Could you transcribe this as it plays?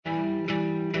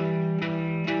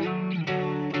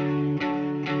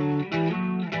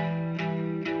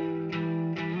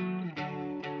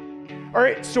All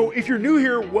right, so if you're new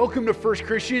here, welcome to First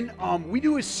Christian. We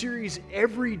do a series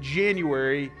every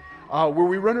January where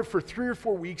we run it for 3 or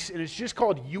 4 weeks, and it's just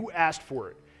called You Asked For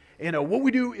It. And what we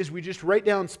do is we just write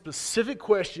down specific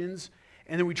questions,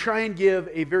 and then we try and give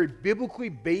a very biblically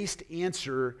based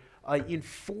answer in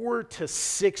 4 to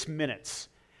 6 minutes.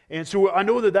 And so I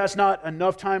know that that's not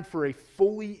enough time for a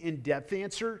fully in-depth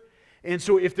answer. And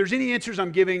so if there's any answers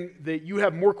I'm giving that you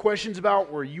have more questions about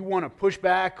or you want to push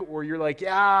back or you're like,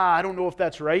 yeah, I don't know if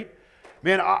that's right,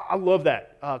 man, I love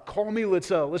that. Call me. Let's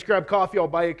grab coffee. I'll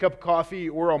buy you a cup of coffee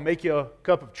or I'll make you a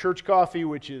cup of church coffee,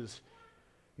 which is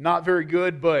not very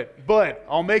good, but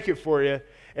I'll make it for you.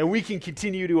 And we can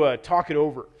continue to talk it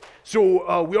over.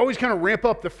 So we always kind of ramp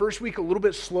up the first week a little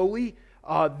bit slowly.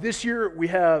 This year we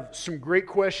have some great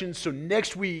questions. So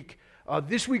next week,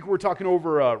 this week we're talking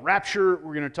over rapture.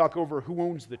 We're going to talk over who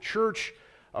owns the church.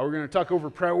 We're going to talk over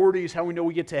priorities, how we know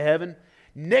we get to heaven.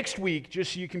 Next week,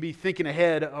 just so you can be thinking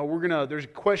ahead, there's a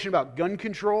question about gun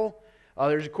control.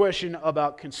 There's a question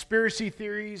about conspiracy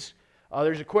theories.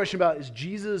 There's a question about, is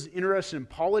Jesus interested in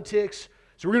politics?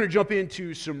 So we're going to jump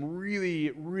into some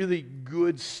really, really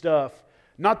good stuff.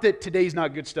 Not that today's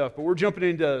not good stuff, but we're jumping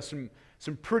into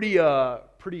some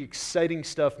pretty exciting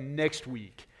stuff next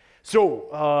week.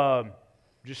 So,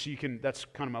 just so you can, that's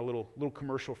kind of my little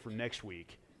commercial for next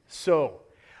week. So,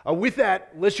 with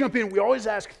that, let's jump in. We always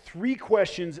ask 3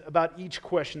 questions about each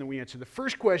question that we answer. The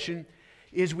first question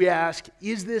is we ask,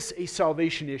 is this a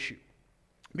salvation issue?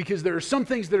 Because there are some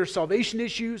things that are salvation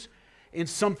issues and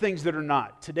some things that are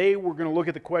not. Today, we're going to look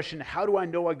at the question, how do I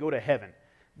know I go to heaven?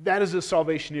 That is a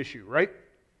salvation issue, right?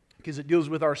 Because it deals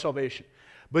with our salvation.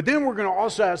 But then we're going to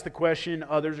also ask the question,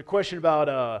 there's a question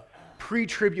about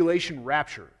pre-tribulation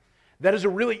rapture. That is a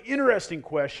really interesting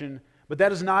question, but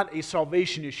that is not a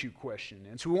salvation issue question.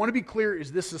 And so we want to be clear,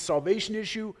 is this a salvation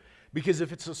issue? Because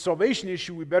if it's a salvation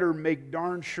issue, we better make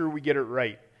darn sure we get it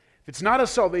right. If it's not a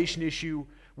salvation issue,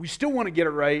 we still want to get it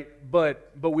right,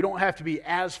 but we don't have to be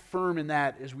as firm in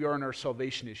that as we are in our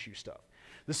salvation issue stuff.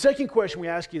 The second question we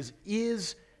ask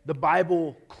is the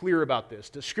Bible clear about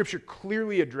this? Does Scripture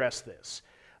clearly address this?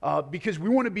 Because we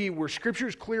want to be, where Scripture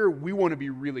is clear, we want to be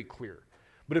really clear.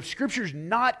 But if Scripture's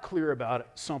not clear about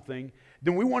something,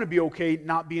 then we want to be okay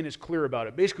not being as clear about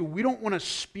it. Basically, we don't want to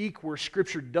speak where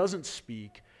Scripture doesn't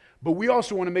speak, but we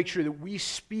also want to make sure that we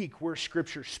speak where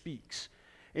Scripture speaks.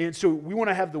 And so we want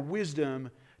to have the wisdom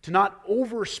to not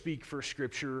overspeak for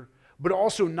Scripture, but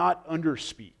also not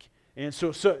underspeak. And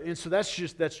so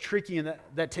that's tricky, and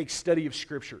that takes study of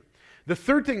Scripture. The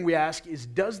third thing we ask is,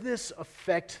 does this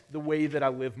affect the way that I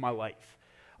live my life?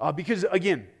 Because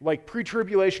again, like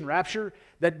pre-tribulation rapture,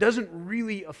 that doesn't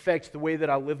really affect the way that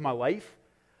I live my life.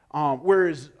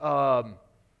 Whereas,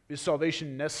 is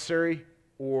salvation necessary?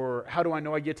 Or how do I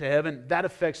know I get to heaven? That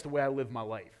affects the way I live my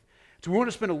life. So we want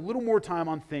to spend a little more time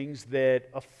on things that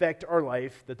affect our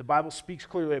life, that the Bible speaks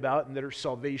clearly about, and that are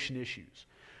salvation issues.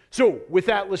 So with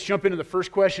that, let's jump into the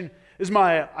first question. This is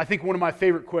I think one of my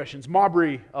favorite questions.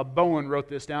 Maubrey Bowen wrote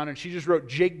this down, and she just wrote,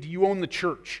 Jake, do you own the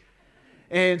church?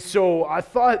 And so I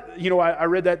thought, I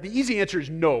read that. The easy answer is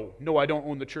no. No, I don't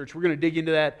own the church. We're going to dig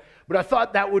into that. But I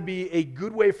thought that would be a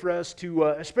good way for us to,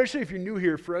 especially if you're new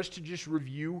here, for us to just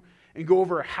review and go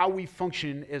over how we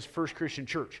function as First Christian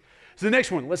Church. So the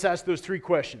next one, let's ask those 3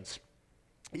 questions.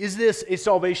 Is this a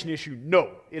salvation issue?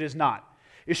 No, it is not.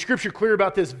 Is Scripture clear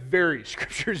about this?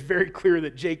 Scripture is very clear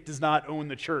that Jake does not own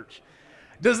the church.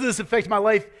 Does this affect my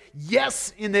life?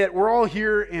 Yes, in that we're all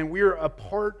here and we're a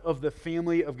part of the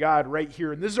family of God right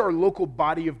here. And this is our local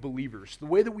body of believers. The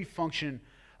way that we function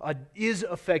is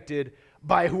affected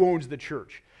by who owns the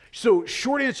church. So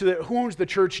short answer to that, who owns the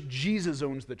church? Jesus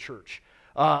owns the church.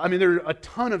 There are a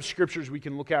ton of scriptures we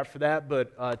can look at for that,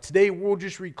 but today we'll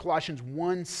just read Colossians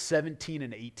 1, 17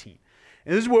 and 18.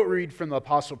 And this is what we read from the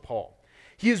Apostle Paul.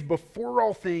 He is before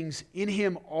all things, in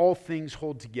him all things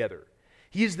hold together.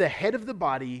 He is the head of the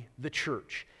body, the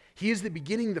church. He is the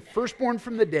beginning, the firstborn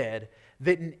from the dead,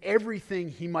 that in everything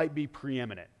he might be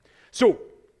preeminent. So,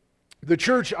 the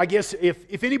church, I guess,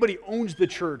 if anybody owns the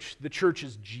church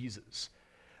is Jesus.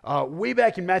 Way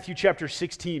back in Matthew chapter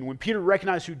 16, when Peter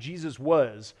recognized who Jesus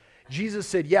was, Jesus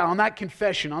said, yeah, on that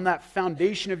confession, on that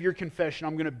foundation of your confession,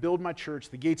 I'm going to build my church.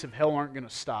 The gates of hell aren't going to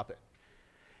stop it.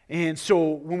 And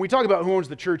so, when we talk about who owns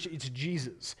the church, it's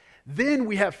Jesus. Then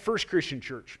we have First Christian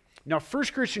Church. Now,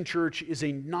 First Christian Church is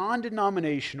a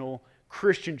non-denominational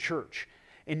Christian church.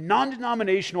 And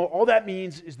non-denominational, all that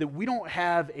means is that we don't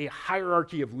have a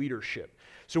hierarchy of leadership.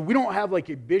 So we don't have like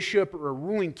a bishop or a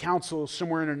ruling council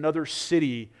somewhere in another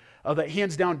city that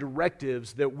hands down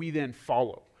directives that we then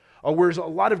follow. Whereas a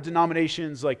lot of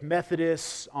denominations like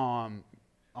Methodists,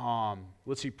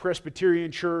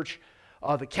 Presbyterian Church,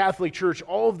 the Catholic Church,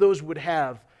 all of those would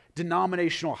have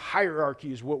denominational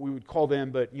hierarchy is what we would call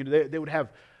them, but they would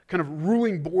have kind of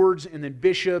ruling boards and then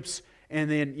bishops, and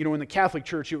then in the Catholic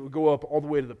Church it would go up all the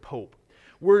way to the Pope.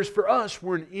 Whereas for us,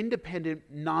 we're an independent,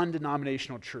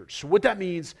 non-denominational church. So what that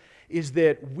means is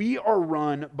that we are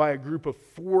run by a group of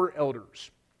 4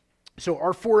 elders. So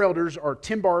our 4 elders are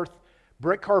Tim Barth,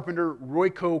 Brett Carpenter, Roy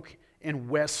Koch, and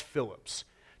Wes Phillips.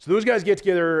 So those guys get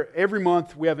together every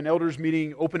month. We have an elders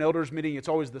meeting, open elders meeting. It's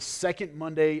always the second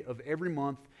Monday of every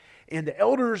month. And the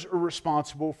elders are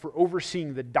responsible for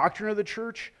overseeing the doctrine of the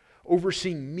church,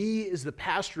 overseeing me as the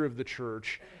pastor of the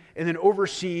church, and then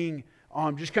overseeing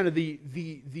just kind of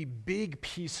the big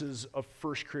pieces of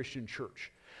First Christian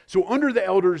Church. So under the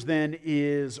elders then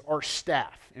is our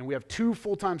staff, and we have 2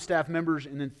 full-time staff members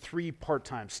and then 3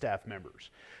 part-time staff members.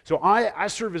 So I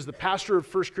serve as the pastor of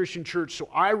First Christian Church, so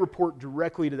I report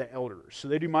directly to the elders. So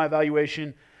they do my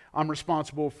evaluation. I'm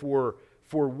responsible for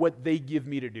what they give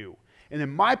me to do. And then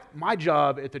my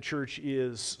job at the church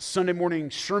is Sunday morning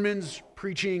sermons,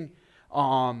 preaching,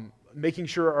 making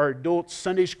sure our adult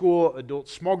Sunday school, adult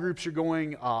small groups are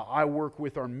going. I work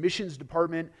with our missions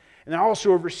department, and I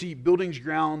also oversee buildings,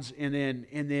 grounds, and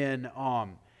then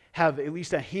have at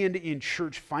least a hand in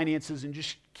church finances and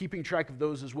just keeping track of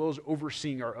those, as well as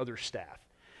overseeing our other staff.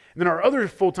 And then our other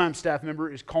full-time staff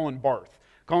member is Colin Barth.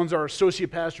 Colin's our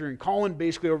associate pastor, and Colin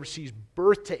basically oversees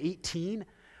birth to 18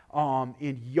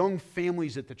 in young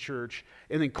families at the church.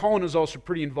 And then Colin is also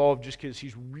pretty involved just because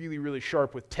he's really, really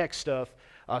sharp with tech stuff.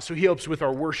 So he helps with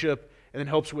our worship and then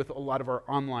helps with a lot of our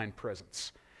online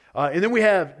presence. And then we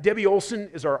have Debbie Olson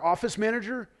is our office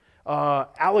manager.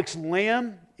 Alex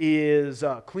Lamb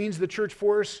cleans the church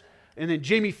for us. And then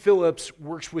Jamie Phillips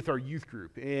works with our youth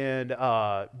group. And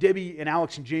Debbie and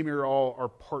Alex and Jamie are all our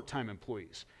part-time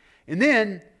employees. And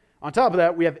then on top of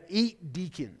that, we have 8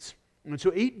 deacons. And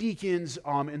so 8 deacons,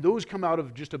 and those come out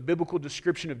of just a biblical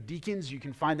description of deacons. You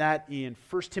can find that in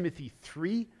 1 Timothy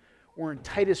 3 or in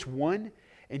Titus 1.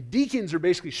 And deacons are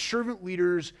basically servant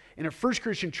leaders. In a First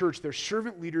Christian Church, they're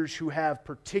servant leaders who have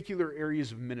particular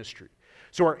areas of ministry.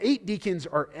 So our 8 deacons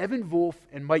are Evan Wolf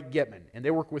and Mike Getman, and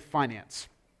they work with finance.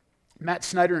 Matt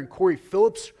Snyder and Corey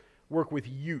Phillips work with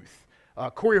youth.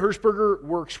 Corey Hirschberger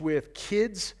works with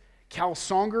kids. Cal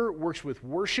Songer works with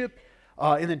worship.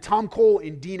 And then Tom Cole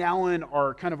and Dean Allen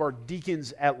are kind of our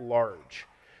deacons at large.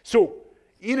 So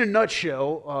in a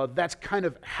nutshell, that's kind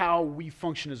of how we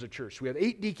function as a church. So we have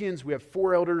 8 deacons, we have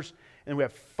 4 elders, and we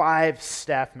have 5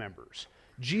 staff members.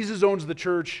 Jesus owns the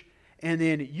church, and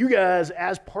then you guys,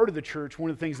 as part of the church,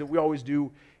 one of the things that we always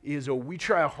do is we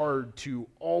try hard to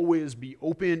always be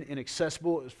open and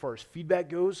accessible as far as feedback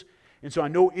goes. And so I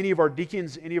know any of our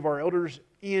deacons, any of our elders,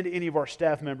 and any of our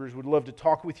staff members would love to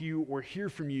talk with you or hear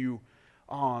from you,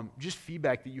 just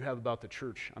feedback that you have about the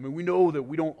church. I mean, we know that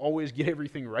we don't always get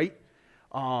everything right.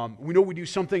 We know we do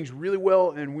some things really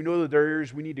well, and we know that there are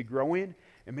areas we need to grow in.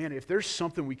 And man, if there's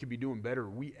something we could be doing better,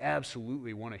 we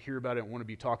absolutely want to hear about it and want to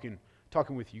be talking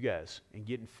with you guys and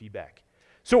getting feedback.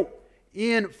 So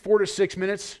in 4 to 6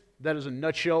 minutes, that is a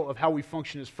nutshell of how we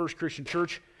function as First Christian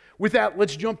Church. With that,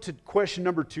 let's jump to question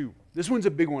number 2. This one's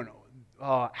a big one.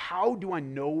 How do I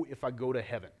know if I go to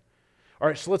heaven? All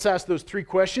right, so let's ask those 3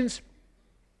 questions.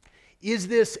 Is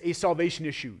this a salvation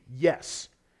issue? Yes.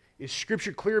 Is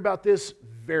Scripture clear about this?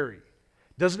 Very.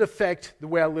 Does it affect the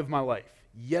way I live my life?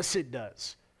 Yes, it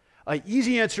does.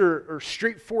 Easy answer or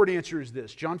straightforward answer is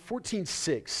this. John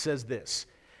 14:6 says this.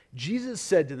 Jesus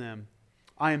said to them,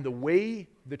 I am the way,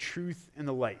 the truth, and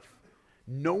the life.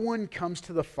 No one comes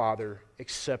to the Father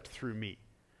except through me.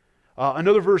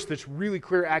 Another verse that's really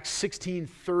clear, Acts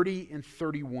 16:30 and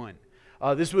 31.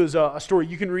 This was a story.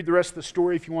 You can read the rest of the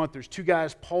story if you want. There's 2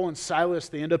 guys, Paul and Silas.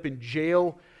 They end up in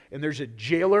jail, and there's a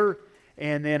jailer,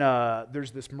 and then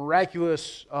there's this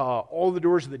miraculous, all the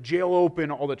doors of the jail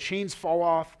open, all the chains fall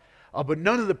off, but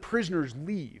none of the prisoners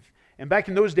leave. And back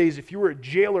in those days, if you were a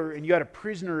jailer and you had a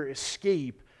prisoner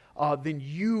escape, then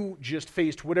you just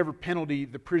faced whatever penalty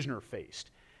the prisoner faced.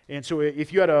 And so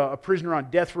if you had a prisoner on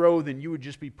death row, then you would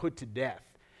just be put to death.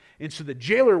 And so the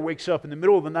jailer wakes up in the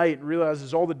middle of the night and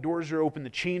realizes all the doors are open,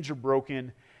 the chains are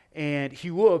broken, and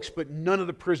he looks, but none of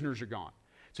the prisoners are gone.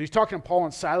 So he's talking to Paul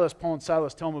and Silas. Paul and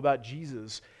Silas tell him about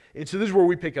Jesus. And so this is where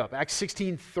we pick up, Acts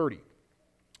 16:30.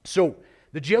 So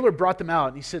the jailer brought them out,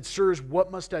 and he said, Sirs,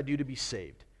 what must I do to be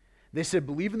saved? They said,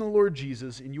 believe in the Lord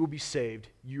Jesus, and you will be saved,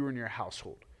 you and your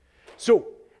household. So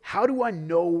how do I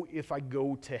know if I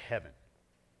go to heaven?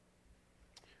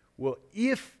 Well,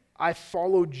 if I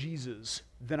follow Jesus,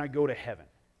 then I go to heaven.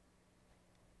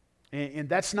 And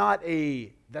that's not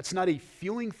a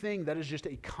feeling thing. That is just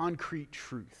a concrete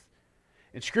truth.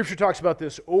 And Scripture talks about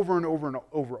this over and over and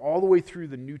over, all the way through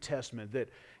the New Testament. That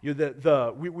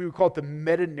we would call it the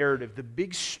meta narrative. The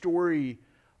big story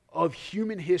of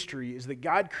human history is that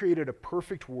God created a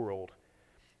perfect world,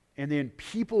 and then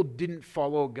people didn't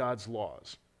follow God's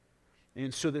laws.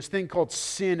 And so this thing called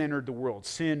sin entered the world.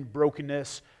 Sin,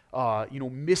 brokenness,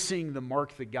 missing the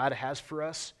mark that God has for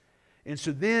us. And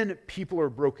so then people are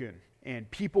broken, and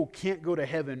people can't go to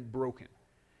heaven broken.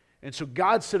 And so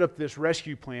God set up this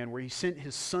rescue plan where he sent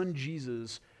his son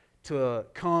Jesus to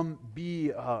come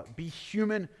be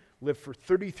human, live for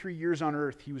 33 years on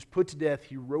earth. He was put to death.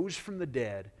 He rose from the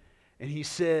dead. And he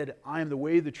said, I am the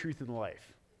way, the truth, and the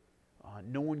life.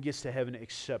 No one gets to heaven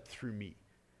except through me.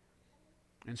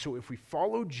 And so if we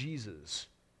follow Jesus,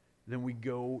 then we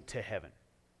go to heaven.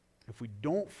 If we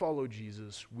don't follow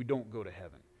Jesus, we don't go to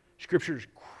heaven. Scripture is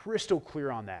crystal clear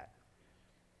on that.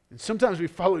 And sometimes we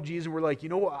follow Jesus and we're like,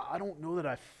 I don't know that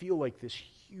I feel like this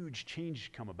huge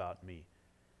change come about in me.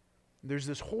 There's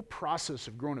this whole process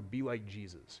of growing to be like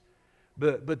Jesus.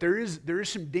 But there is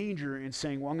some danger in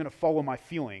saying, well, I'm going to follow my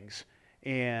feelings,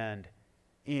 and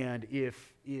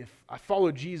if I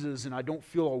follow Jesus and I don't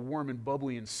feel all warm and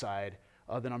bubbly inside,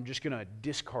 then I'm just going to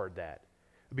discard that.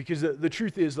 Because the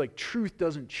truth is, truth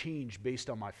doesn't change based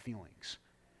on my feelings.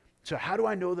 So how do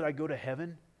I know that I go to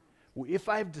heaven? Well, if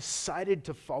I've decided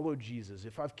to follow Jesus,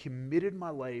 if I've committed my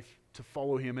life to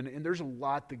follow him, and there's a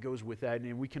lot that goes with that,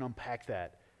 and we can unpack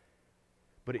that.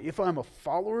 But if I'm a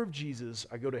follower of Jesus,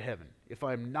 I go to heaven. If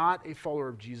I'm not a follower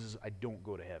of Jesus, I don't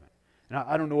go to heaven. And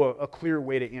I don't know a clear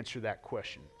way to answer that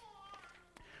question.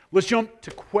 Let's jump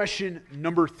to question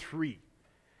number 3.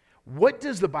 What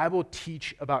does the Bible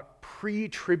teach about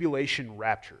pre-tribulation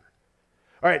rapture?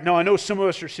 All right, now I know some of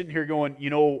us are sitting here going,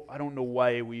 I don't know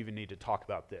why we even need to talk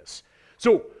about this.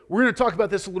 So we're going to talk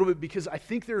about this a little bit because I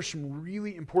think there are some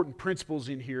really important principles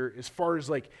in here as far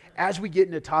as as we get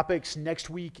into topics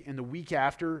next week and the week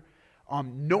after,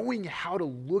 knowing how to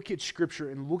look at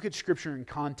Scripture and look at Scripture in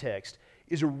context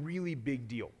is a really big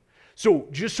deal. So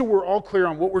just so we're all clear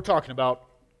on what we're talking about,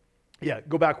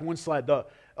 go back one slide.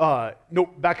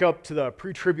 Back up to the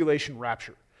pre-tribulation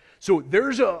rapture. So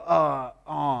there's a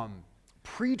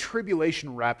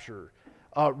pre-tribulation rapture.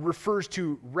 Refers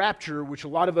to rapture, which a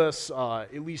lot of us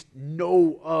at least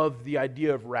know of the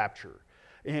idea of rapture.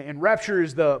 And rapture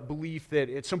is the belief that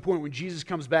at some point when Jesus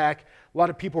comes back, a lot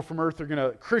of people from earth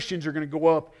Christians are going to go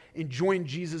up and join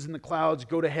Jesus in the clouds,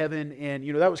 go to heaven. And,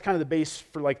 that was kind of the base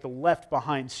for the Left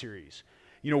Behind series,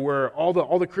 where all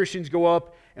the Christians go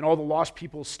up and all the lost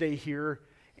people stay here.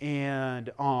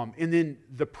 And then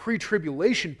the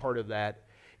pre-tribulation part of that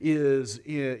is,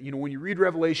 when you read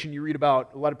Revelation, you read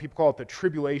about, a lot of people call it the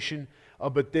tribulation,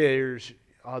 but there's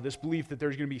this belief that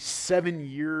there's going to be 7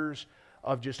 years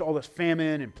of just all this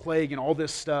famine and plague and all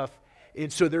this stuff.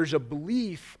 And so there's a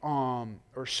belief,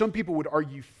 or some people would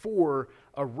argue for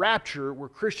a rapture where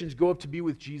Christians go up to be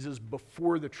with Jesus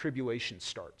before the tribulation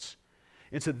starts.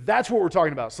 And so that's what we're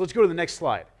talking about. So let's go to the next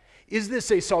slide. Is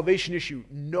this a salvation issue?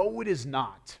 No, it is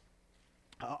not.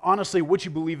 Honestly, what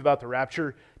you believe about the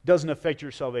rapture doesn't affect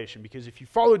your salvation, because if you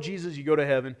follow Jesus, you go to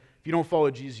heaven. If you don't follow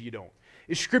Jesus, you don't.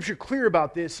 Is Scripture clear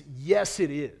about this? Yes,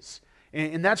 it is.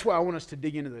 And that's why I want us to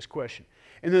dig into this question.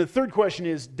 And then the third question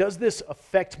is, does this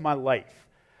affect my life?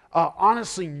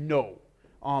 Honestly, no.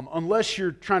 Unless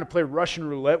you're trying to play Russian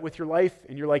roulette with your life,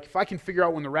 and you're like, if I can figure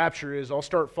out when the rapture is, I'll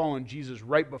start following Jesus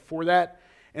right before that,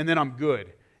 and then I'm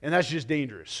good. And that's just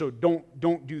dangerous. So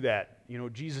don't do that.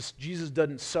 Jesus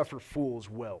doesn't suffer fools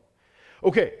well.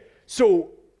 Okay,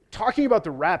 so talking about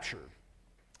the rapture,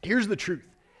 here's the truth.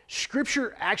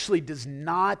 Scripture actually does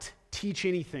not teach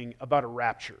anything about a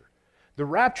rapture. The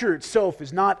rapture itself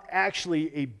is not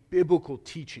actually a biblical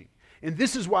teaching. And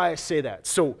this is why I say that.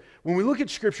 So when we look at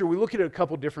Scripture, we look at a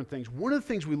couple different things. One of the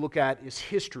things we look at is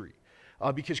history,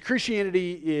 because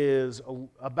Christianity is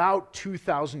about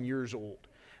 2,000 years old.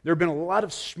 There have been a lot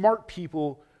of smart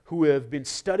people who have been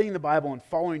studying the Bible and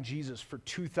following Jesus for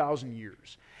 2,000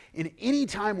 years. And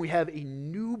anytime we have a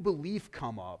new belief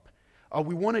come up,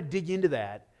 we want to dig into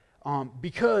that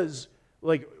because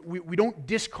we don't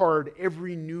discard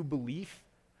every new belief,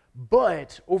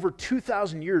 but over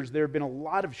 2,000 years, there have been a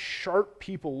lot of sharp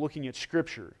people looking at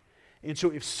Scripture. And so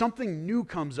if something new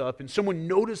comes up and someone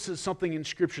notices something in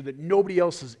Scripture that nobody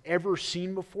else has ever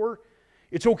seen before,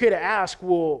 it's okay to ask,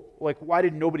 well, why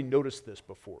did nobody notice this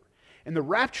before? And the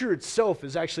rapture itself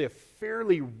is actually a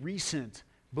fairly recent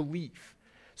belief.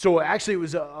 So actually it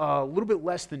was a little bit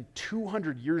less than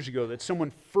 200 years ago that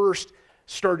someone first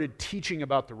started teaching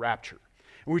about the rapture.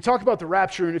 And When we talk about the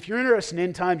rapture, and if you're interested in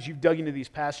end times, you've dug into these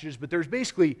passages, but there's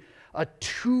basically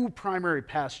two primary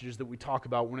passages that we talk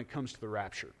about when it comes to the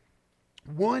rapture.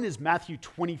 One is Matthew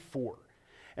 24.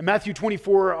 In Matthew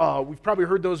 24, we've probably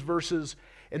heard those verses,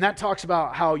 and that talks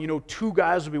about how, two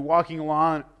guys will be walking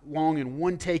along and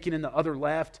one taken and the other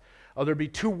left. There'll be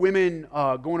two women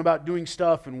going about doing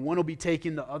stuff, and one will be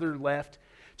taken, the other left.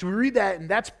 So we read that, and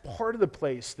that's part of the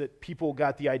place that people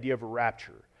got the idea of a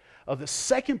rapture. The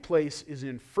second place is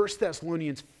in 1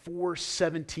 Thessalonians 4,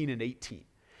 17 and 18.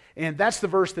 And that's the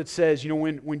verse that says,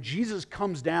 when Jesus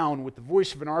comes down with the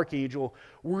voice of an archangel,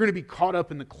 we're going to be caught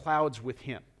up in the clouds with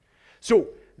him. So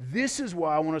this is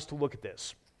why I want us to look at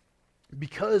this.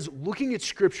 Because looking at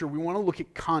Scripture, we want to look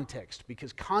at context,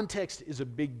 because context is a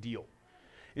big deal.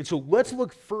 And so let's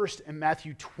look first at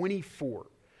Matthew 24.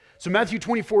 So Matthew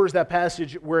 24 is that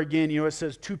passage where, again, it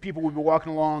says two people will be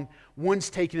walking along, one's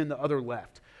taken and the other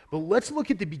left. But let's look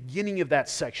at the beginning of that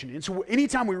section. And so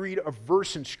anytime we read a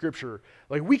verse in Scripture,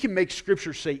 we can make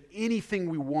Scripture say anything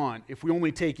we want if we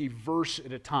only take a verse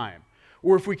at a time.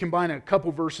 Or if we combine a couple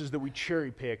verses that we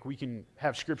cherry pick, we can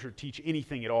have Scripture teach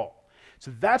anything at all.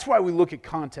 So that's why we look at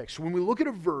context. So when we look at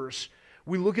a verse,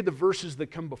 we look at the verses that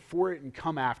come before it and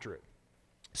come after it.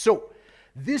 So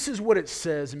this is what it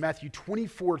says in Matthew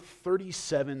 24,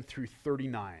 37 through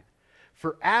 39.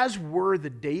 For as were the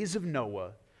days of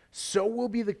Noah, so will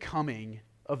be the coming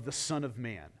of the Son of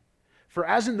Man. For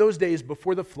as in those days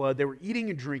before the flood, they were eating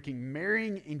and drinking,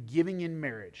 marrying and giving in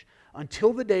marriage,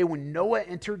 until the day when Noah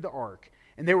entered the ark,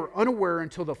 and they were unaware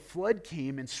until the flood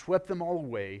came and swept them all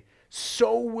away,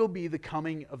 so will be the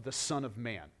coming of the Son of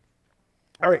Man.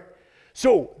 All right,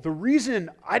 so the reason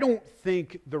I don't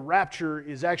think the rapture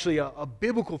is actually a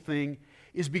biblical thing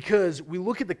is because we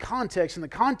look at the context, and the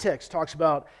context talks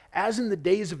about, as in the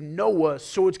days of Noah,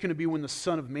 so it's going to be when the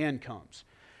Son of Man comes.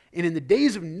 And in the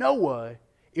days of Noah,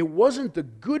 it wasn't the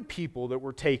good people that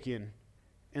were taken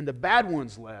and the bad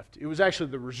ones left. It was actually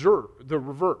the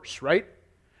reverse, right?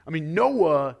 I mean,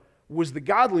 Noah was the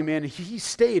godly man, and he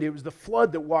stayed. It was the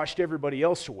flood that washed everybody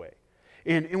else away.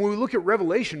 And when we look at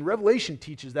Revelation, Revelation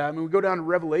teaches that. I mean, we go down to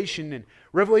Revelation, and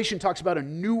Revelation talks about a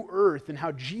new earth and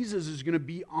how Jesus is going to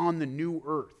be on the new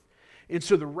earth. And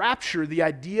so the rapture, the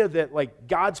idea that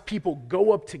God's people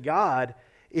go up to God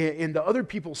and the other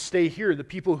people stay here, the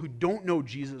people who don't know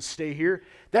Jesus stay here,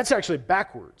 that's actually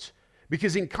backwards.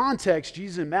 Because in context,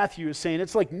 Jesus in Matthew is saying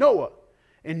it's like Noah.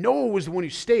 And Noah was the one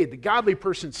who stayed. The godly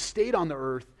person stayed on the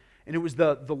earth, and it was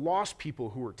the lost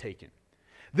people who were taken.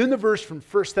 Then the verse from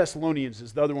 1 Thessalonians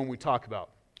is the other one we talk about.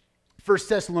 1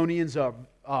 Thessalonians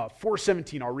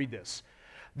 4:17, I'll read this.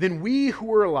 Then we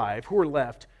who are alive, who are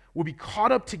left, will be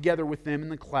caught up together with them in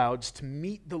the clouds to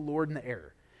meet the Lord in the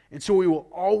air. And so we will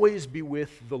always be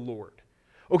with the Lord.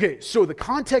 Okay, so the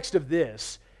context of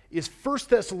this is 1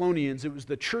 Thessalonians. It was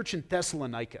the church in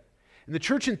Thessalonica. And the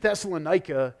church in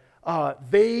Thessalonica,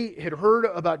 they had heard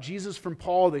about Jesus from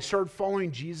Paul. They started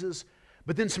following Jesus.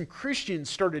 But then some Christians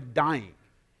started dying.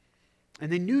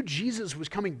 And they knew Jesus was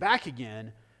coming back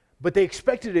again, but they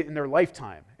expected it in their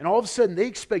lifetime. And all of a sudden, they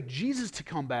expect Jesus to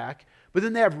come back, but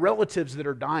then they have relatives that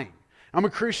are dying. I'm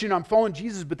a Christian, I'm following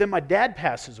Jesus, but then my dad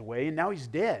passes away, and now he's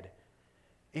dead.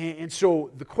 And so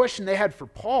the question they had for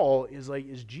Paul is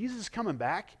is Jesus coming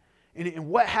back? And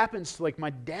what happens to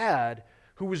my dad,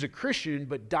 who was a Christian,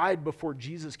 but died before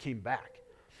Jesus came back?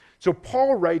 So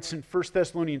Paul writes in 1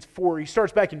 Thessalonians 4, he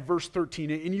starts back in verse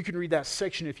 13, and you can read that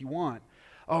section if you want,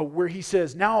 where he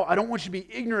says, now I don't want you to be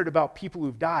ignorant about people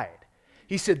who've died.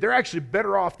 He said they're actually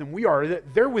better off than we are.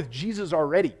 They're with Jesus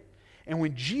already. And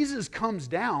when Jesus comes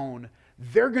down,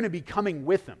 they're going to be coming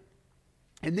with him.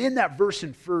 And then that verse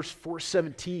in verse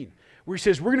 4:17, where he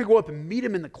says, we're going to go up and meet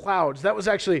him in the clouds. That was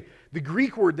actually, the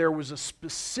Greek word there was a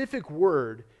specific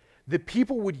word that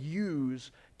people would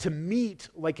use to meet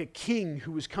a king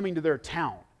who was coming to their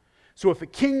town. So if a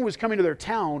king was coming to their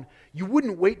town, you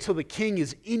wouldn't wait till the king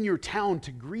is in your town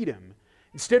to greet him.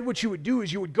 Instead, what you would do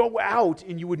is you would go out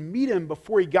and you would meet him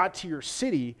before he got to your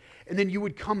city, and then you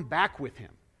would come back with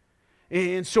him.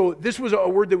 And so this was a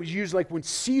word that was used when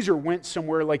Caesar went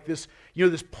somewhere this,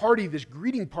 this party, this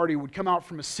greeting party would come out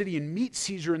from a city and meet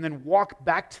Caesar and then walk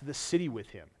back to the city with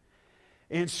him.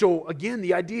 And so again,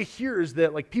 the idea here is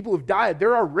that people who've died,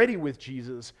 they're already with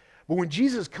Jesus. But when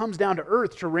Jesus comes down to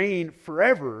earth to reign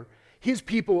forever, his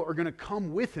people are going to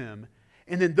come with him.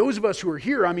 And then those of us who are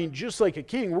here, just like a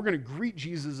king, we're going to greet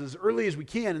Jesus as early as we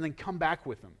can and then come back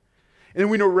with him. And then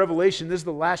we know Revelation, this is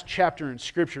the last chapter in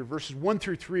Scripture. Verses 1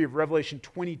 through 3 of Revelation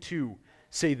 22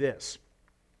 say this.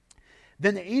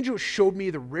 Then the angel showed me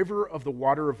the river of the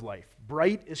water of life,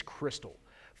 bright as crystal,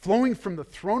 flowing from the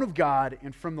throne of God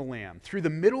and from the Lamb, through the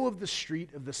middle of the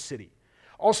street of the city.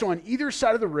 Also on either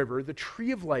side of the river, the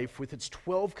tree of life with its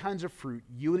 12 kinds of fruit,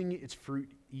 yielding its fruit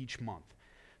each month.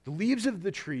 The leaves of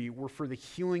the tree were for the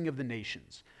healing of the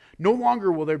nations. No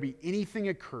longer will there be anything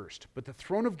accursed, but the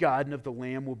throne of God and of the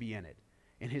Lamb will be in it,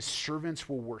 and his servants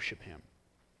will worship him.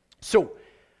 So,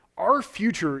 our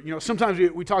future,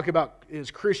 sometimes we talk about as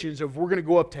Christians of we're going to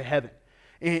go up to heaven.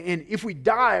 And if we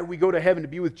die, we go to heaven to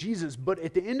be with Jesus. But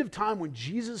at the end of time, when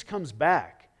Jesus comes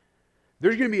back,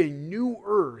 there's going to be a new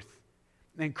earth,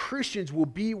 and Christians will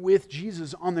be with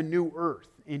Jesus on the new earth.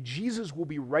 And Jesus will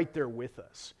be right there with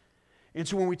us. And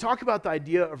so when we talk about the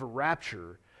idea of a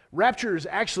rapture is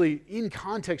actually, in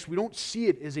context, we don't see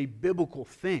it as a biblical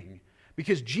thing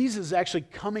because Jesus is actually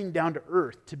coming down to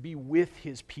earth to be with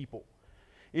his people.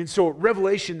 And so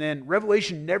Revelation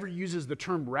never uses the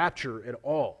term rapture at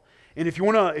all. And if you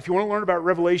want to learn about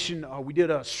Revelation, we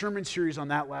did a sermon series on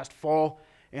that last fall.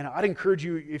 And I'd encourage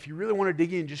you, if you really want to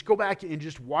dig in, just go back and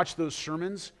just watch those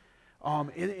sermons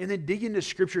and then dig into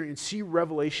Scripture and see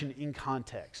Revelation in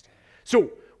context.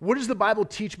 So what does the Bible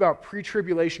teach about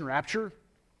pre-tribulation rapture?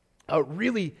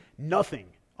 Really nothing,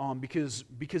 because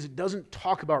it doesn't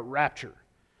talk about rapture.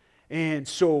 And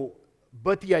so,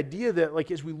 but the idea that,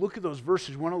 like, as we look at those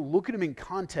verses, we want to look at them in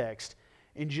context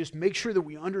and just make sure that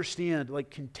we understand, like,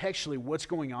 contextually what's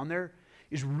going on there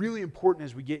is really important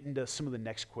as we get into some of the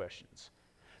next questions.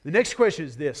 The next question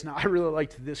is this. Now, I really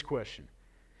liked this question.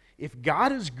 If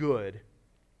God is good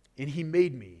and he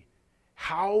made me,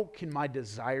 how can my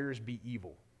desires be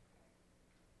evil?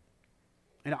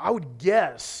 And I would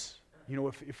guess,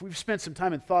 if we've spent some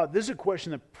time and thought, this is a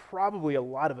question that probably a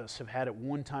lot of us have had at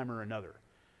one time or another.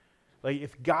 Like,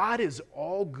 if God is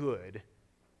all good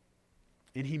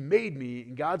and he made me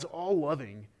and God's all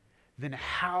loving, then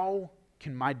how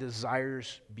can my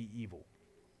desires be evil?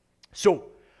 So,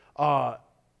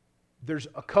 there's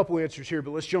a couple answers here, but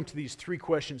let's jump to these three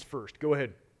questions first. Go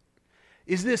ahead.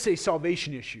 Is this a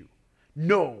salvation issue?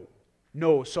 No.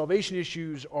 Salvation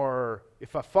issues are,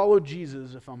 if I follow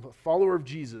Jesus, if I'm a follower of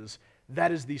Jesus,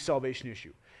 that is the salvation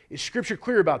issue. Is Scripture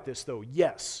clear about this, though?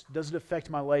 Yes. Does it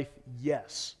affect my life?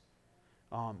 Yes.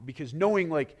 Because knowing,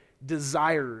 like,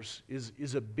 desires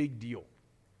is a big deal.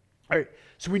 All right,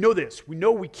 so we know this. We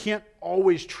know we can't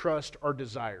always trust our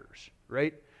desires,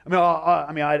 right?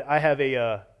 I have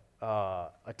a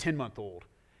 10-month-old,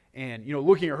 and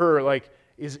looking at her, like,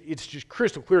 it's just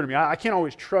crystal clear to me. I can't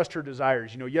always trust her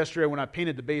desires. Yesterday when I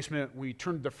painted the basement, we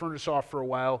turned the furnace off for a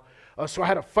while, so I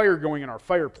had a fire going in our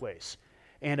fireplace,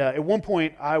 and at one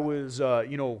point I was, I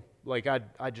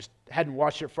just hadn't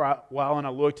watched it for a while, and I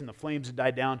looked, and the flames had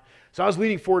died down. So I was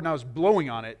leaning forward, and I was blowing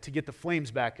on it to get the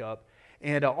flames back up.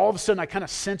 And all of a sudden, I kind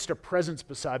of sensed a presence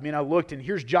beside me, and I looked, and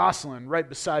here's Jocelyn right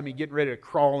beside me getting ready to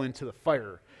crawl into the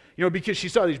fire. Because she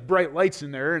saw these bright lights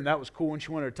in there, and that was cool, and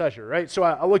she wanted to touch her, right? So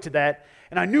I looked at that,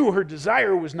 and I knew her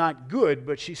desire was not good,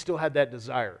 but she still had that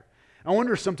desire. I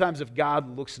wonder sometimes if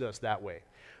God looks at us that way.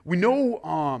 We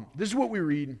know, this is what we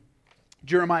read,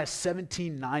 Jeremiah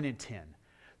 17, 9 and 10.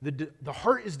 The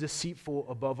heart is deceitful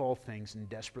above all things and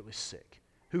desperately sick.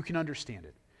 Who can understand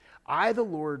it? I, the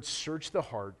Lord, search the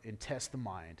heart and test the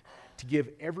mind to give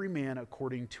every man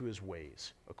according to his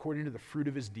ways, according to the fruit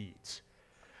of his deeds.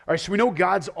 All right, so we know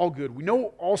God's all good. We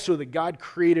know also that God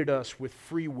created us with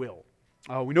free will.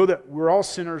 We know that we're all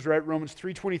sinners, right? Romans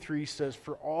 3:23 says,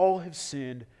 "For all have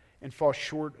sinned and fall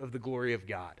short of the glory of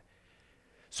God."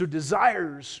 So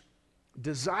desires,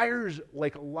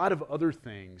 like a lot of other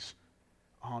things,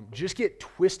 just get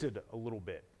twisted a little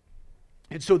bit.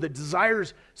 And so the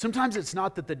desires, sometimes it's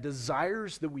not that the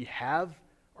desires that we have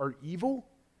are evil,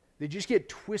 they just get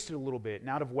twisted a little bit and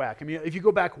out of whack. If you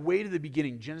go back way to the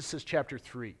beginning, Genesis chapter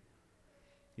 3,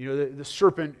 the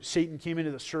serpent, Satan came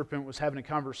into the serpent, was having a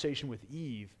conversation with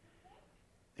Eve,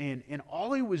 and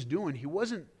all he was doing, he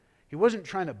wasn't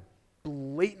trying to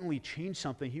blatantly change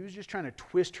something, he was just trying to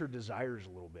twist her desires a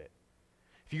little bit.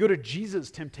 If you go to Jesus'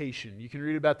 temptation, you can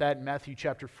read about that in Matthew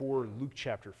chapter 4, Luke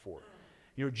chapter 4.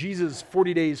 Jesus,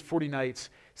 40 days, 40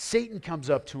 nights, Satan comes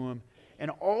up to him,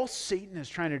 and all Satan is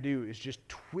trying to do is just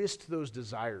twist those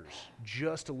desires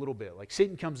just a little bit. Like,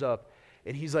 Satan comes up,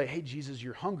 and he's like, "Hey, Jesus,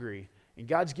 you're hungry, and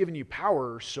God's given you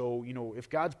power, so,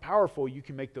 if God's powerful, you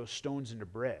can make those stones into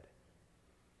bread."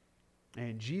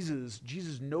 And Jesus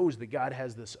knows that God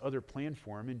has this other plan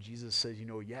for him, and Jesus says, you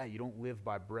don't live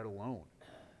by bread alone.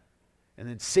 And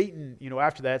then Satan,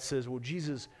 after that says, "Well,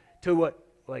 Jesus, tell you what,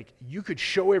 like, you could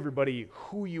show everybody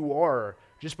who you are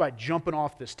just by jumping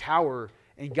off this tower,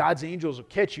 and God's angels will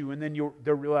catch you, and then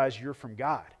they'll realize you're from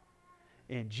God."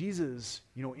 And Jesus,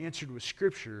 answered with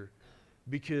Scripture,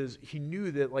 because he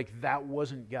knew that like that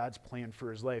wasn't God's plan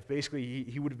for his life. Basically,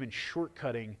 he would have been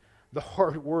shortcutting the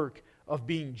hard work of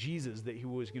being Jesus that he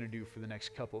was going to do for the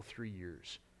next 3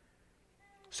 years.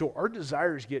 So our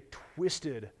desires get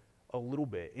twisted a little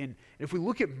bit. And if we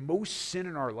look at most sin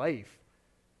in our life,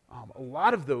 a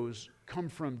lot of those come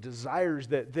from desires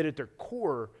that at their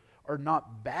core are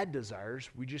not bad desires.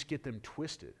 We just get them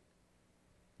twisted.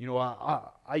 You know,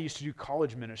 I used to do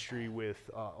college ministry with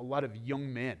a lot of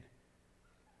young men.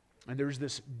 And there's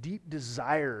this deep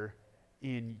desire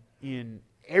in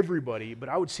everybody, but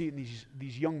I would see it in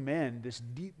these young men, this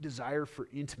deep desire for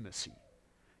intimacy.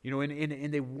 You know,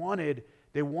 and they wanted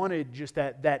just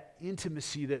that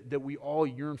intimacy that we all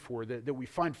yearn for, that we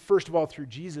find first of all through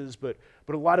Jesus, but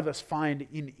a lot of us find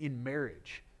in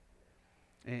marriage.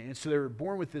 And so they were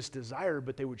born with this desire,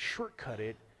 but they would shortcut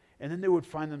it, and then they would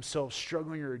find themselves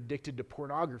struggling or addicted to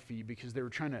pornography because they were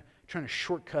trying to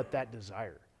shortcut that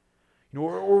desire. You know,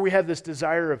 or we have this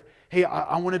desire of, hey,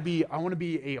 I want to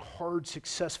be a hard,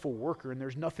 successful worker, and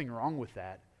there's nothing wrong with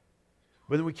that.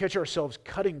 But then we catch ourselves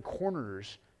cutting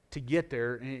corners to get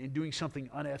there and doing something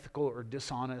unethical or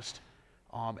dishonest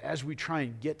as we try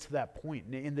and get to that point.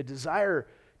 And the desire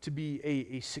to be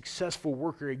a successful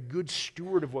worker, a good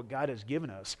steward of what God has given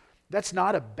us, that's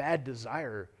not a bad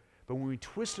desire. But when we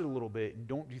twist it a little bit and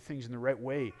don't do things in the right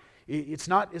way, it's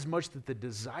not as much that the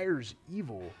desire's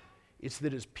evil, it's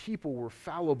that as people we're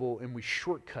fallible and we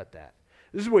shortcut that.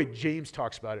 This is the way James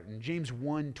talks about it in James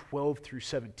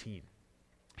 1:12-17.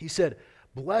 He said,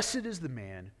 "Blessed is the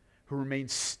man who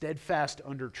remains steadfast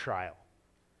under trial."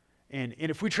 And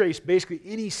if we trace basically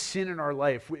any sin in our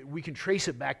life, we can trace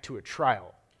it back to a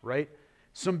trial, right?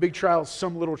 Some big trials,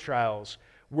 some little trials,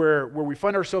 where we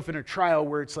find ourselves in a trial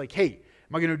where it's like, hey,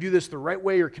 am I going to do this the right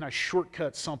way or can I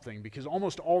shortcut something? Because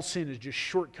almost all sin is just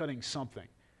shortcutting something.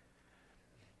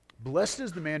 Blessed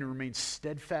is the man who remains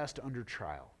steadfast under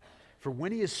trial, for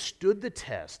when he has stood the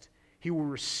test, he will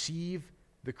receive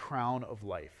the crown of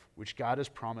life, which God has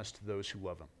promised to those who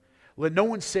love him. Let no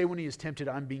one say when he is tempted,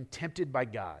 I'm being tempted by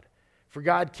God. For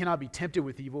God cannot be tempted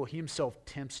with evil. He himself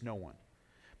tempts no one.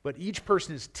 But each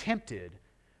person is tempted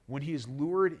when he is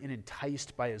lured and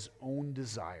enticed by his own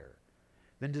desire.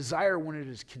 Then desire, when it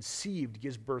is conceived,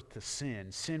 gives birth to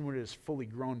sin. Sin, when it is fully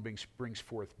grown, brings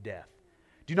forth death.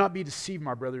 Do not be deceived,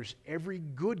 my brothers. Every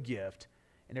good gift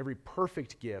and every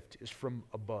perfect gift is from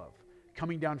above,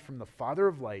 coming down from the Father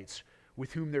of lights,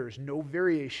 with whom there is no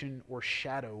variation or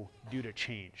shadow due to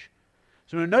change.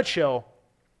 So in a nutshell,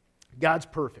 God's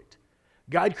perfect.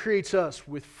 God creates us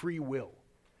with free will.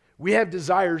 We have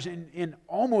desires, in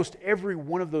almost every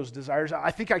one of those desires,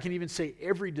 I think I can even say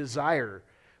every desire,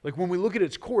 like when we look at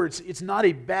its core, it's not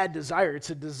a bad desire. It's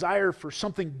a desire for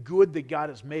something good that God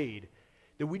has made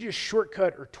that we just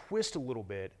shortcut or twist a little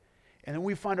bit, and then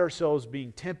we find ourselves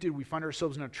being tempted, we find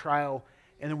ourselves in a trial,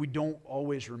 and then we don't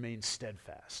always remain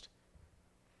steadfast.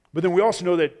 But then we also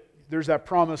know that there's that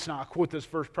promise, and I'll quote this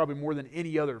verse probably more than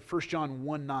any other, 1 John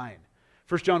 1:9.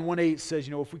 1 John 1:8 says,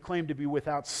 you know, if we claim to be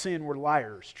without sin, we're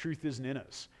liars. Truth isn't in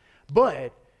us.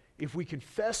 But if we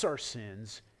confess our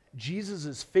sins, Jesus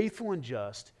is faithful and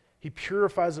just. He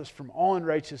purifies us from all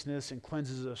unrighteousness and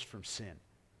cleanses us from sin.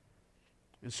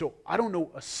 And so I don't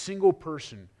know a single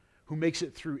person who makes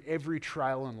it through every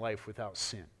trial in life without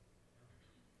sin.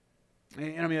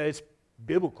 And I mean, it's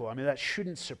biblical. I mean, that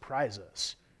shouldn't surprise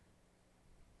us.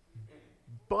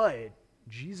 But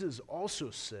Jesus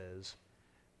also says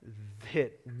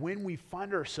that when we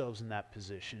find ourselves in that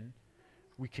position,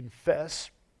 we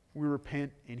confess, we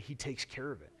repent, and he takes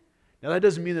care of it. Now, that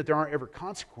doesn't mean that there aren't ever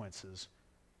consequences,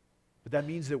 but that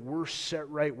means that we're set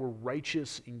right, we're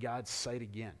righteous in God's sight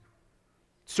again.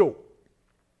 So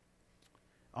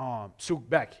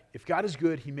back, if God is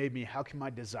good, he made me, how can my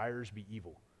desires be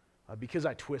evil? Because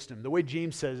I twist him. The way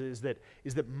James says it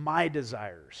is that my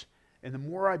desires, and the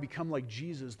more I become like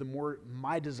Jesus, the more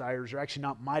my desires are actually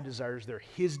not my desires, they're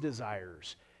his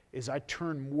desires, as I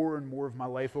turn more and more of my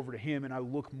life over to him and I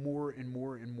look more and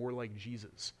more and more like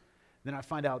Jesus. Then I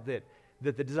find out that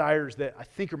the desires that I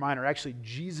think are mine are actually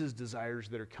Jesus' desires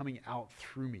that are coming out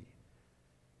through me.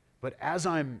 But as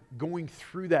I'm going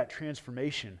through that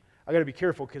transformation, I got to be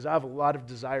careful because I have a lot of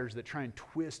desires that try and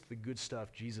twist the good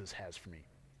stuff Jesus has for me.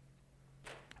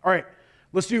 All right,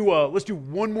 let's do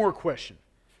one more question.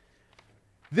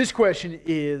 This question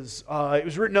is, it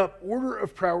was written up, order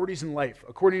of priorities in life,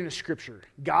 according to Scripture.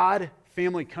 God,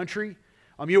 family, country.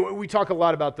 We talk a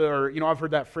lot about I've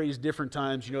heard that phrase different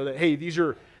times, that, hey, these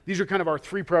are kind of our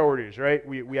three priorities, right?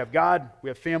 We have God, we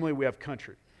have family, we have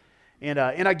country. And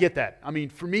I get that. I mean,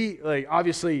 for me, like,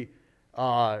 obviously,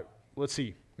 let's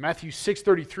see, Matthew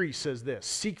 6:33 says this,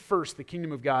 seek first the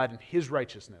kingdom of God and his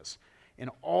righteousness, and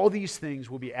all these things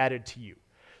will be added to you.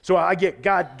 So I get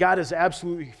God is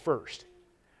absolutely first.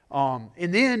 And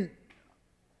then,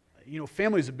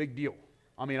 family is a big deal.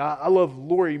 I mean, I love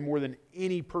Lori more than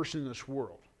any person in this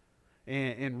world.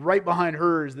 And right behind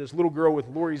her is this little girl with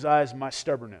Lori's eyes and my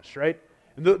stubbornness, right?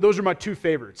 And those are my two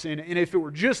favorites. And if it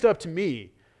were just up to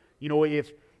me,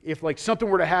 if like something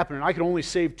were to happen and I could only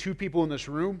save two people in this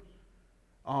room,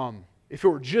 if it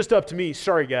were just up to me,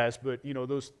 sorry guys, but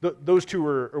those two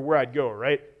are where I'd go,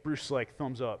 right? Bruce is like,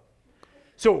 thumbs up.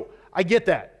 So I get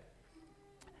that.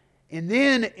 And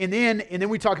then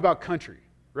we talk about country,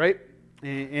 right?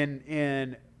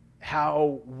 And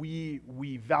how we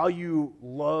value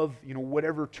love,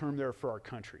 whatever term there for our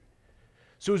country.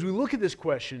 So as we look at this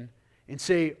question and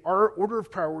say our order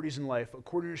of priorities in life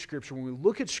according to Scripture, when we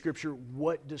look at Scripture,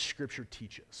 what does Scripture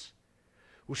teach us?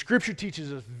 Well, Scripture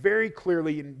teaches us very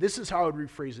clearly, and this is how I would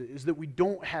rephrase it, is that we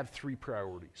don't have three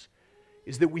priorities,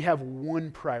 is that we have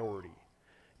one priority.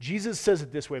 Jesus says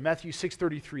it this way, Matthew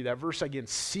 6:33, that verse again,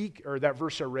 that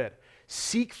verse I read,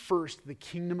 seek first the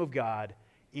kingdom of God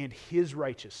and his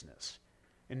righteousness,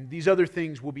 and these other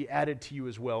things will be added to you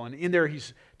as well. And in there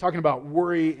he's talking about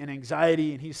worry and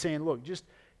anxiety, and he's saying, look, just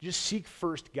seek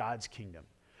first God's kingdom.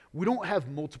 We don't have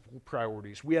multiple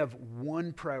priorities. We have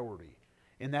one priority,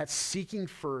 and that's seeking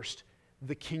first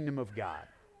the kingdom of God.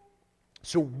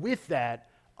 So with that,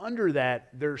 under that,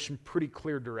 there's some pretty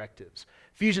clear directives.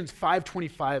 Ephesians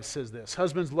 5:25 says this,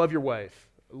 husbands, love your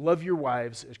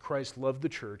wives as Christ loved the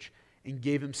church and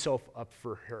gave himself up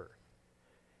for her.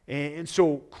 And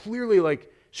so clearly,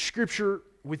 like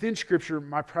within Scripture,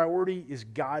 my priority is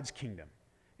God's kingdom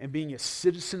and being a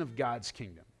citizen of God's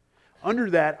kingdom. Under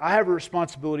that, I have a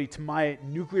responsibility to my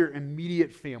nuclear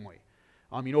immediate family.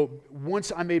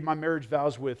 Once I made my marriage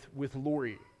vows with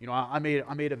Lori, I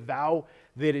made a vow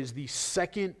that is the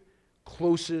second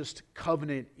closest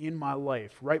covenant in my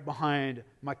life, right behind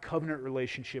my covenant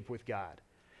relationship with God.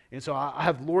 And so I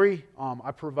have Lori.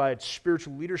 I provide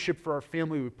spiritual leadership for our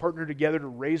family. We partner together to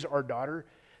raise our daughter.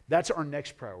 That's our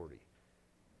next priority.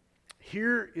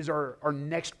 Here is our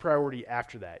next priority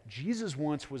after that. Jesus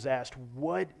once was asked,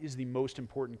 what is the most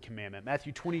important commandment?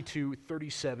 Matthew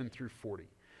 22:37 through 40.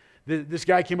 This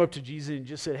guy came up to Jesus and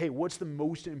just said, hey, what's the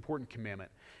most important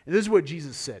commandment? And this is what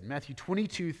Jesus said, Matthew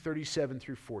 22:37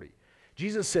 through 40.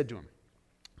 Jesus said to him,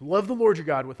 love the Lord your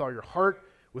God with all your heart,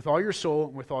 with all your soul,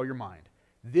 and with all your mind.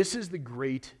 This is the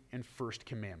great and first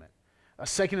commandment. A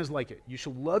second is like it. You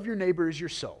shall love your neighbor as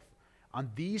yourself. On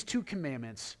these two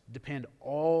commandments depend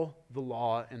all the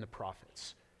law and the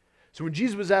prophets. So when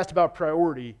Jesus was asked about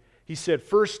priority, he said,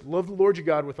 first, love the Lord your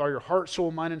God with all your heart,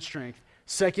 soul, mind, and strength.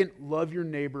 Second, love your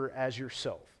neighbor as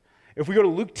yourself. If we go to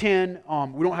Luke 10,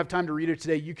 we don't have time to read it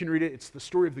today. You can read it. It's the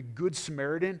story of the Good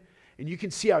Samaritan, and you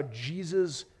can see how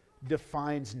Jesus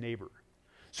defines neighbor.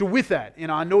 So with that,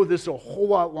 and I know this is a whole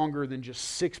lot longer than just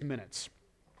 6 minutes,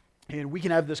 and we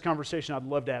can have this conversation. I'd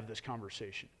love to have this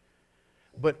conversation.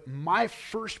 But my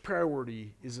first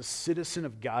priority is a citizen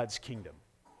of God's kingdom.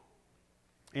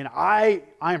 And I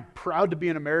am proud to be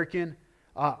an American.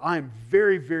 I am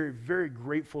very, very, very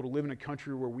grateful to live in a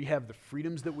country where we have the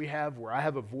freedoms that we have, where I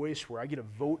have a voice, where I get a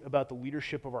vote about the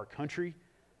leadership of our country.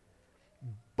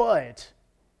 But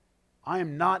I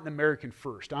am not an American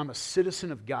first. I'm a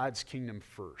citizen of God's kingdom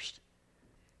first.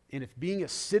 And if being a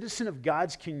citizen of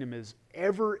God's kingdom is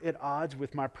ever at odds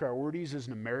with my priorities as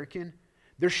an American,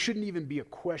 there shouldn't even be a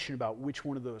question about which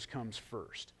one of those comes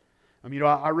first.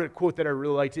 I read a quote that I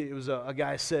really liked. It was a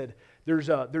guy said, there's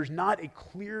not a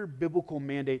clear biblical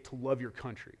mandate to love your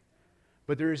country,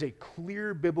 but there is a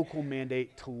clear biblical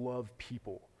mandate to love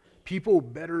people. People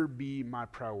better be my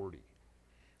priority.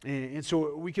 And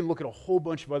so we can look at a whole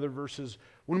bunch of other verses.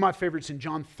 One of my favorites in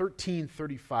John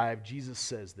 13:35, Jesus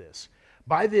says this,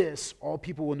 by this, all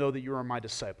people will know that you are my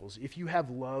disciples, if you have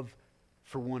love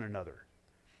for one another.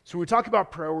 So when we talk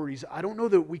about priorities, I don't know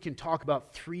that we can talk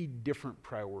about three different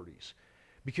priorities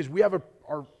because we have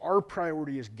our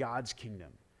priority is God's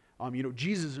kingdom.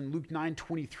 Jesus in Luke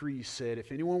 9:23 said,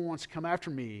 if anyone wants to come after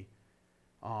me,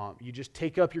 you just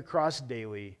take up your cross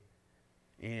daily.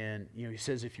 And he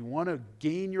says, if you want to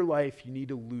gain your life, you need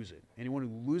to lose it. Anyone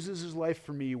who loses his life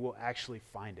for me will actually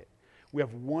find it. We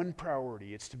have one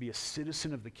priority. It's to be a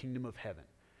citizen of the kingdom of heaven.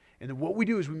 And then what we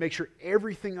do is we make sure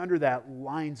everything under that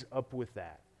lines up with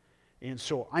that. And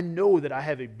so I know that I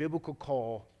have a biblical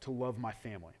call to love my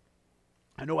family.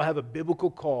 I know I have a biblical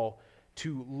call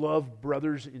to love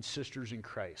brothers and sisters in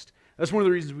Christ. That's one of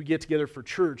the reasons we get together for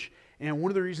church, and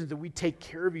one of the reasons that we take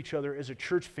care of each other as a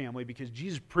church family, because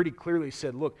Jesus pretty clearly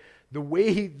said, look, the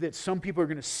way that some people are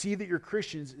going to see that you're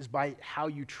Christians is by how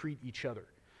you treat each other.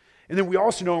 And then we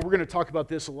also know, and we're going to talk about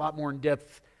this a lot more in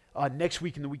depth next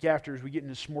week and the week after as we get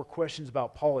into some more questions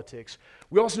about politics.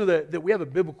 We also know that we have a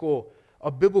biblical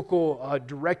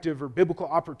directive or biblical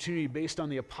opportunity based on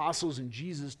the apostles and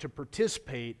Jesus to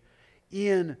participate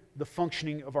in the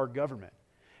functioning of our government.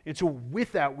 And so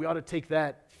with that, we ought to take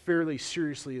that fairly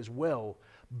seriously as well.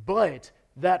 But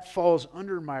that falls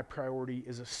under my priority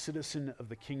as a citizen of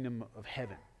the kingdom of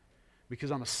heaven. Because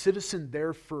I'm a citizen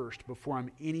there first before I'm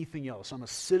anything else. I'm a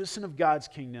citizen of God's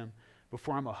kingdom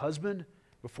before I'm a husband,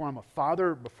 before I'm a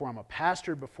father, before I'm a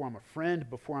pastor, before I'm a friend,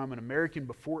 before I'm an American,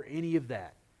 before any of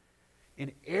that.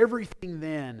 And everything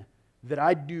then that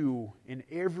I do in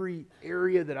every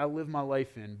area that I live my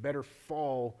life in better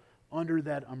fall under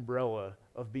that umbrella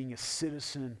of being a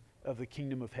citizen of the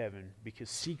kingdom of heaven, because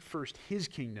seek first his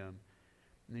kingdom,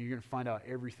 and then you're going to find out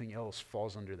everything else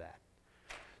falls under that.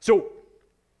 So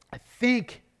I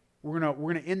think we're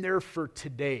gonna end there for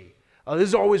today. This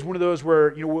is always one of those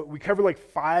where we cover like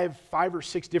five or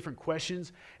six different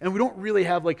questions, and we don't really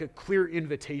have like a clear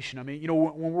invitation. I mean,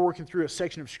 when we're working through a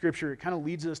section of Scripture, it kind of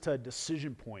leads us to a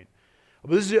decision point.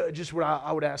 But this is just what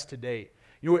I would ask today.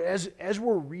 As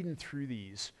we're reading through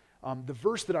these, the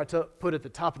verse that I put at the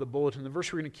top of the bulletin, the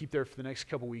verse we're going to keep there for the next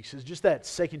couple weeks, is just that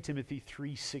 2 Timothy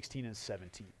 3:16 and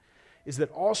 17. Is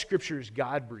that all Scripture is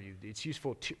God-breathed. It's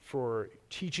useful for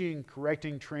teaching,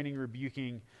 correcting, training,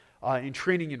 rebuking, and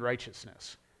training in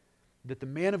righteousness, that the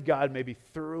man of God may be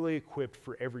thoroughly equipped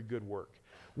for every good work.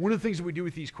 One of the things that we do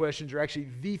with these questions, or actually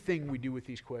the thing we do with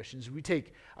these questions,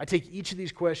 I take each of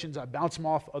these questions, I bounce them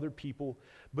off other people,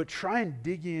 but try and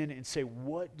dig in and say,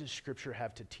 what does Scripture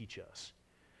have to teach us?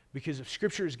 Because if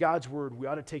Scripture is God's word, we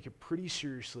ought to take it pretty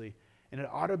seriously, and it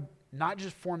ought to not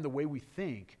just form the way we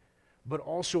think, but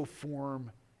also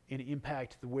form and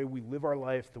impact the way we live our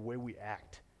life, the way we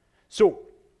act. So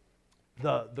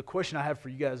the question I have for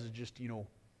you guys is just,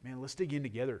 man, let's dig in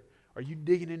together. Are you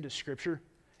digging into Scripture?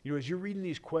 As you're reading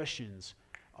these questions,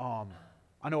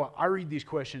 I know I read these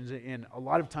questions, and a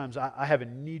lot of times I have a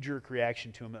knee-jerk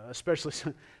reaction to them, especially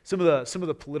some of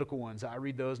the political ones. I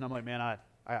read those, and I'm like, man,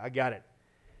 I got it.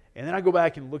 And then I go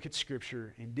back and look at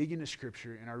Scripture and dig into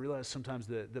Scripture, and I realize sometimes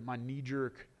that my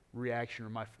knee-jerk reaction or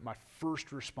my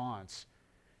first response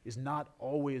is not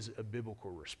always a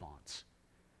biblical response.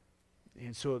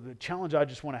 And so the challenge I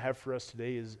just want to have for us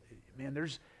today is, man,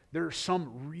 there are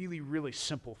some really, really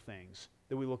simple things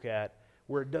that we look at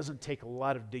where it doesn't take a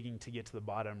lot of digging to get to the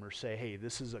bottom or say, hey,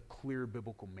 this is a clear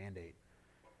biblical mandate.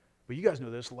 But you guys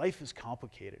know this, life is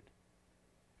complicated.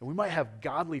 And we might have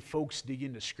godly folks dig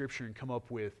into Scripture and come up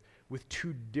with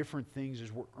two different things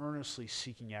as we're earnestly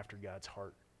seeking after God's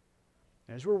heart.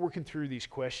 And as we're working through these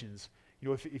questions,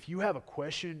 if you have a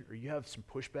question or you have some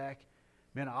pushback,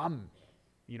 man,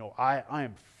 I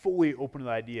am fully open to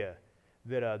the idea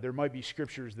that there might be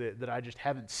scriptures that I just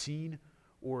haven't seen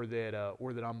or that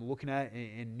I'm looking at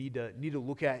and need to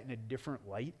look at in a different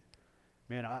light.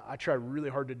 Man, I try really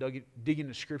hard to dig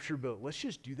into Scripture, but let's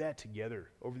just do that together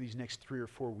over these next 3 or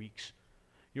 4 weeks.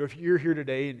 If you're here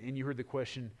today and you heard the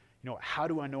question, how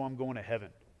do I know I'm going to heaven?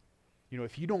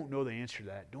 If you don't know the answer to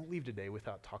that, don't leave today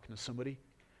without talking to somebody.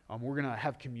 We're going to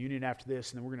have communion after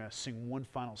this, and then we're going to sing one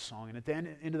final song. And at the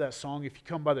end of that song, if you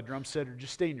come by the drum set or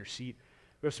just stay in your seat,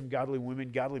 we have some godly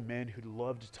women, godly men who'd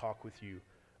love to talk with you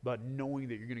about knowing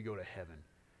that you're going to go to heaven.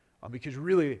 Because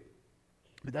really,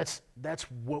 that's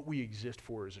what we exist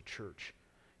for as a church.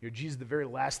 Jesus, the very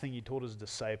last thing he told his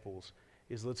disciples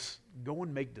is, let's go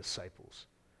and make disciples.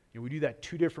 We do that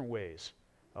 2 different ways.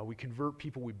 We convert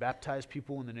people, we baptize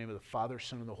people in the name of the Father,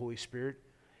 Son, and the Holy Spirit,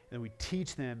 and then we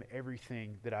teach them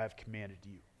everything that I have commanded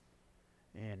you.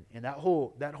 And that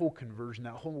whole conversion,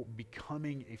 that whole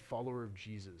becoming a follower of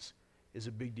Jesus is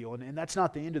a big deal. And that's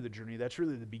not the end of the journey, that's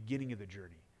really the beginning of the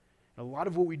journey. And a lot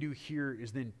of what we do here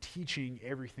is then teaching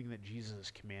everything that Jesus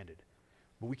has commanded.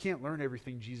 But we can't learn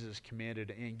everything Jesus has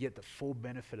commanded and get the full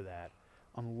benefit of that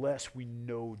unless we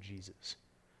know Jesus.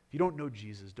 If you don't know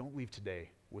Jesus, don't leave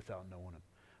today without knowing him.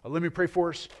 Let me pray for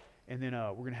us, and then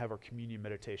we're going to have our communion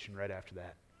meditation right after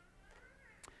that.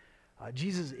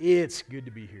 Jesus, it's good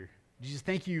to be here. Jesus,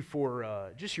 thank you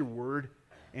for just your word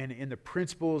and the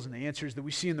principles and the answers that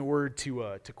we see in the word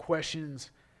to questions.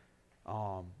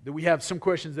 That we have some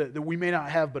questions that we may not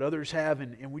have, but others have,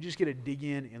 and we just get to dig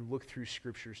in and look through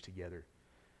scriptures together.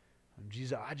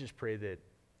 Jesus, I just pray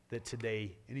that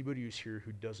today, anybody who's here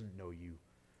who doesn't know you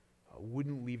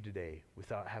wouldn't leave today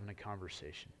without having a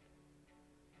conversation.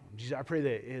 Jesus, I pray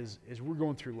that as we're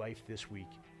going through life this week,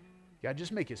 God,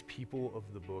 just make us people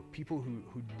of the book, people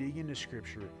who dig into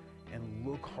Scripture and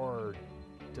look hard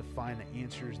to find the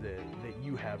answers that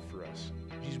you have for us.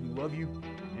 Jesus, we love you,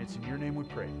 and it's in your name we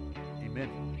pray.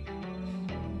 Amen.